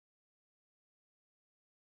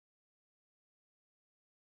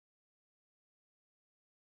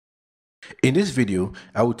In this video,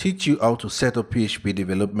 I will teach you how to set up PHP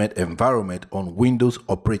development environment on Windows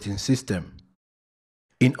operating system.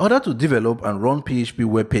 In order to develop and run PHP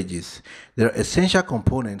web pages, there are essential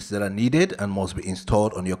components that are needed and must be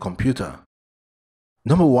installed on your computer.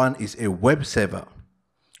 Number one is a web server,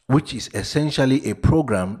 which is essentially a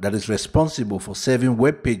program that is responsible for serving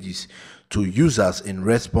web pages to users in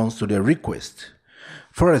response to their request.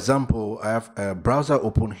 For example, I have a browser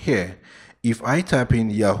open here. If I type in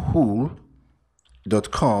yahoo.com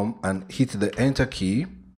and hit the enter key,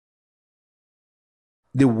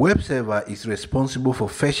 the web server is responsible for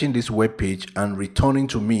fetching this web page and returning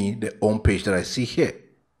to me the home page that I see here.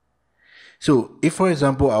 So if, for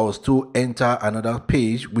example, I was to enter another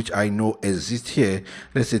page which I know exists here,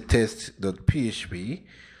 let's say test.php,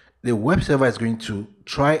 the web server is going to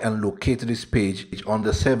try and locate this page on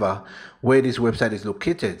the server where this website is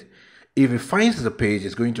located. If it finds the page,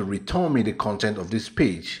 it's going to return me the content of this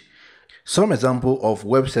page. Some example of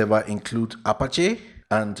web server include Apache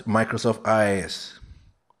and Microsoft IIS.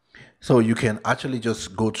 So you can actually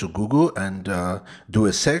just go to Google and do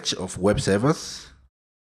a search of web servers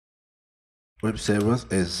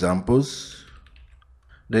examples.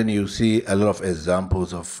 Then you see a lot of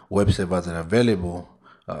examples of web servers that are available.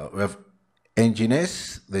 We have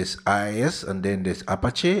Nginx, there's IIS, and then there's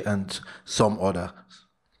Apache and some others.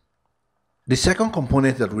 The second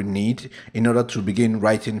component that we need in order to begin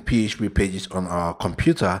writing PHP pages on our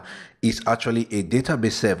computer is actually a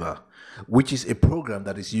database server, which is a program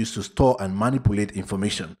that is used to store and manipulate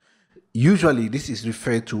information. Usually this is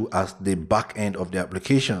referred to as the back end of the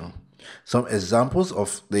application. Some examples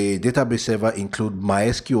of the database server include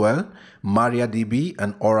MySQL, MariaDB,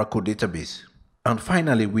 and Oracle database. And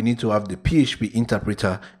finally, we need to have the PHP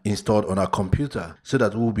interpreter installed on our computer so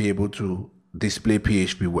that we'll be able to display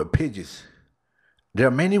PHP web pages. There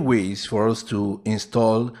are many ways for us to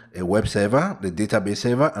install a web server, the database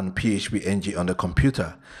server, and PHP-ng on the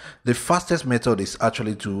computer. The fastest method is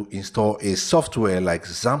actually to install a software like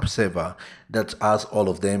XAMPP server that has all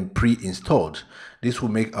of them pre-installed. This will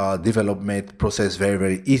make our development process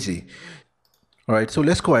very easy. All right, so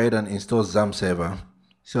let's go ahead and install XAMPP server.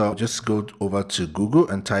 So I'll just go over to Google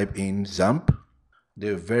and type in XAMPP.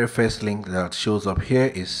 The very first link that shows up here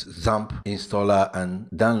is XAMPP installer and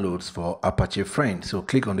downloads for Apache Friend. So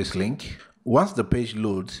click on this link. Once the page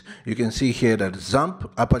loads, you can see here that XAMPP,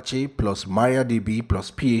 Apache plus MariaDB plus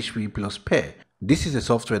PHP plus pair. This is a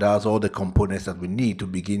software that has all the components that we need to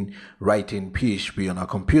begin writing PHP on our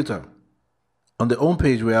computer. On the home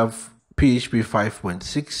page, we have PHP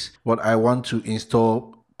 5.6, but I want to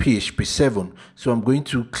install PHP 7. So I'm going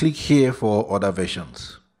to click here for other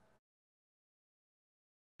versions.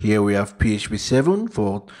 Here we have PHP 7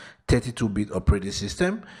 for 32-bit operating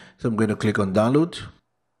system. So I'm going to click on download.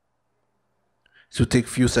 So take a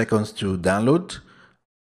few seconds to download.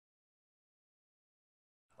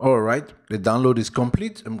 All right, the download is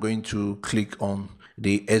complete. I'm going to click on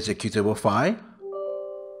the executable file.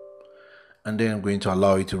 And then I'm going to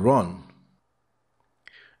allow it to run.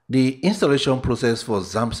 The installation process for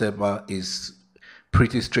XAMPP server is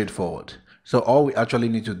pretty straightforward. So all we actually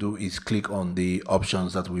need to do is click on the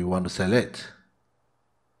options that we want to select.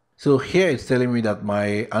 So here it's telling me that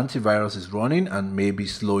my antivirus is running and maybe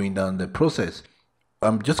slowing down the process.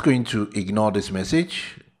 I'm just going to ignore this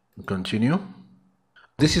message and continue.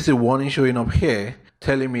 This is a warning showing up here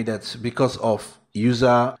telling me that because of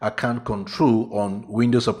user account control on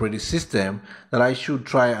Windows operating system that I should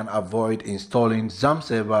try and avoid installing XAMPP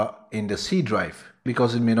server in the C drive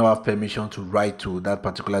because it may not have permission to write to that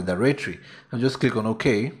particular directory. I'll just click on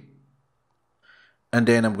OK. And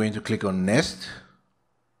then I'm going to click on Next.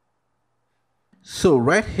 So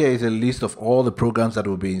right here is a list of all the programs that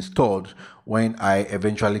will be installed when I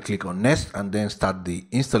eventually click on Next and then start the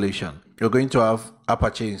installation. You're going to have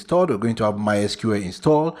Apache installed, you're going to have MySQL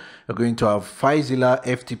installed, you're going to have FileZilla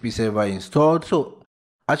FTP server installed. So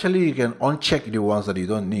actually you can uncheck the ones that you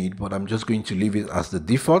don't need, but I'm just going to leave it as the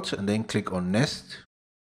default and then click on Next.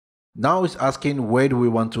 Now it's asking where do we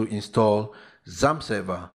want to install XAMPP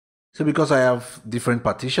server. So because I have different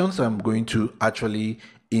partitions, I'm going to actually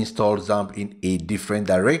install XAMPP in a different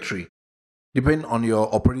directory. Depending on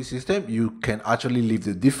your operating system, you can actually leave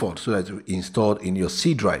the default so that it's installed in your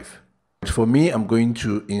C drive. For me, I'm going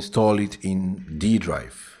to install it in D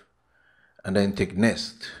drive and then take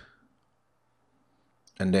Next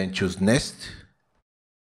and then choose Next.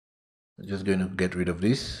 I'm just going to get rid of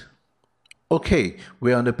this. Okay,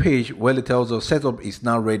 we're on the page where it tells us setup is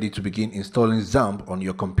now ready to begin installing XAMPP on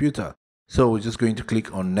your computer. So we're just going to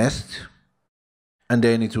click on Next and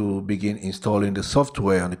then it will begin installing the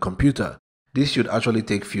software on the computer. This should actually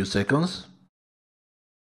take a few seconds.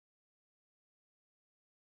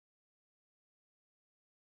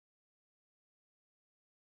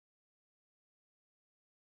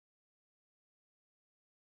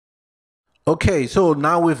 Okay, so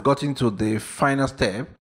now we've gotten to the final step.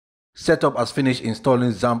 Setup has finished installing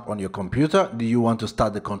XAMPP on your computer. Do you want to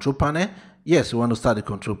start the control panel? Yes, we want to start the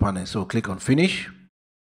control panel. So click on finish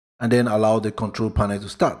and then allow the control panel to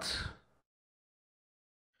start.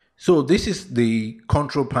 So this is the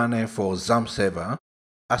control panel for XAMPP server.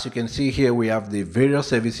 As you can see here, we have the various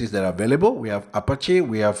services that are available. We have Apache,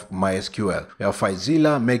 we have MySQL, we have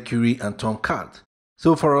FileZilla, Mercury, and Tomcat.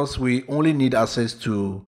 So for us, we only need access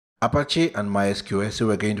to Apache and MySQL. So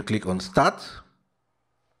we're going to click on Start.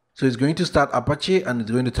 So it's going to start Apache and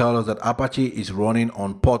it's going to tell us that Apache is running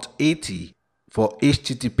on port 80 for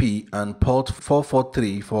HTTP and port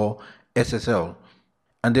 443 for SSL.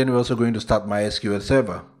 And then we're also going to start MySQL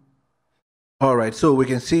server. All right, so we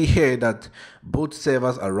can see here that both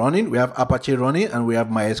servers are running. We have Apache running and we have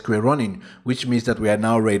MySQL running, which means that we are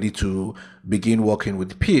now ready to begin working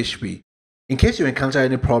with PHP. In case you encounter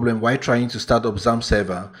any problem while trying to start up XAMPP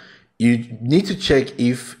server, you need to check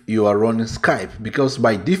if you are running Skype, because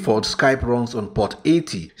by default Skype runs on port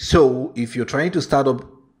 80. So if you're trying to start up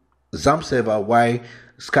XAMPP server while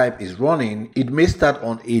Skype is running, it may start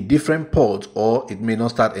on a different port or it may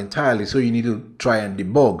not start entirely. So you need to try and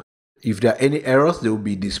debug. If there are any errors, they will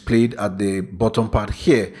be displayed at the bottom part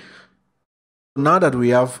here. Now that we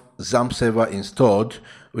have XAMPP server installed,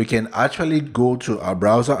 we can actually go to our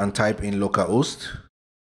browser and type in localhost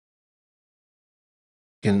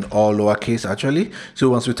in all lowercase actually. So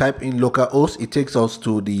once we type in localhost, it takes us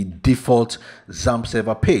to the default XAMPP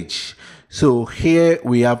server page. So here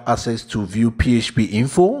we have access to view PHP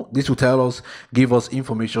info. This will give us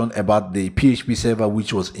information about the PHP server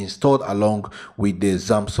which was installed along with the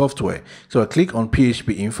XAMPP software. So I click on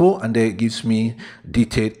PHP info and then it gives me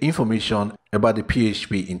detailed information about the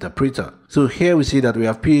PHP interpreter. So here we see that we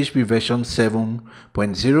have PHP version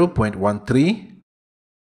 7.0.13.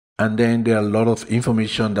 And then there are a lot of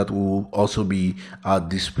information that will also be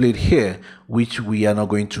displayed here, which we are not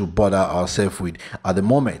going to bother ourselves with at the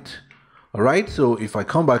moment. All right, so if I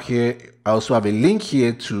come back here, I also have a link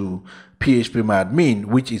here to PHP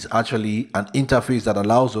which is actually an interface that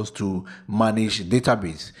allows us to manage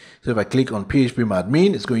database. So if I click on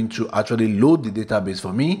PHP it's going to actually load the database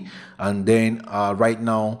for me. And then right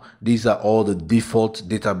now, these are all the default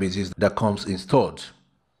databases that comes installed.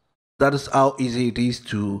 That is how easy it is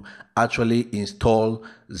to actually install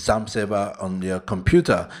XAMPP server on your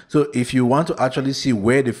computer. So if you want to actually see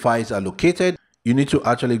where the files are located, you need to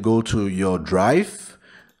actually go to your drive.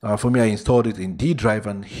 For me, I installed it in D drive,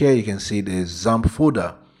 and here you can see the XAMPP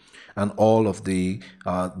folder and all of the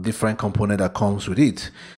different components that comes with it.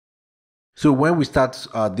 So when we start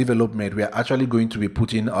development, we are actually going to be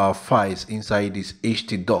putting our files inside this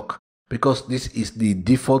htdoc, because this is the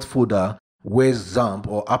default folder where XAMPP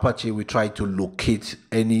or Apache will try to locate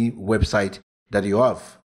any website that you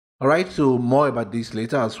have. All right, so more about this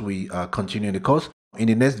later as we continue the course. In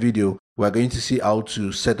the next video, we're going to see how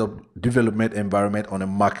to set up development environment on a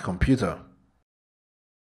Mac computer.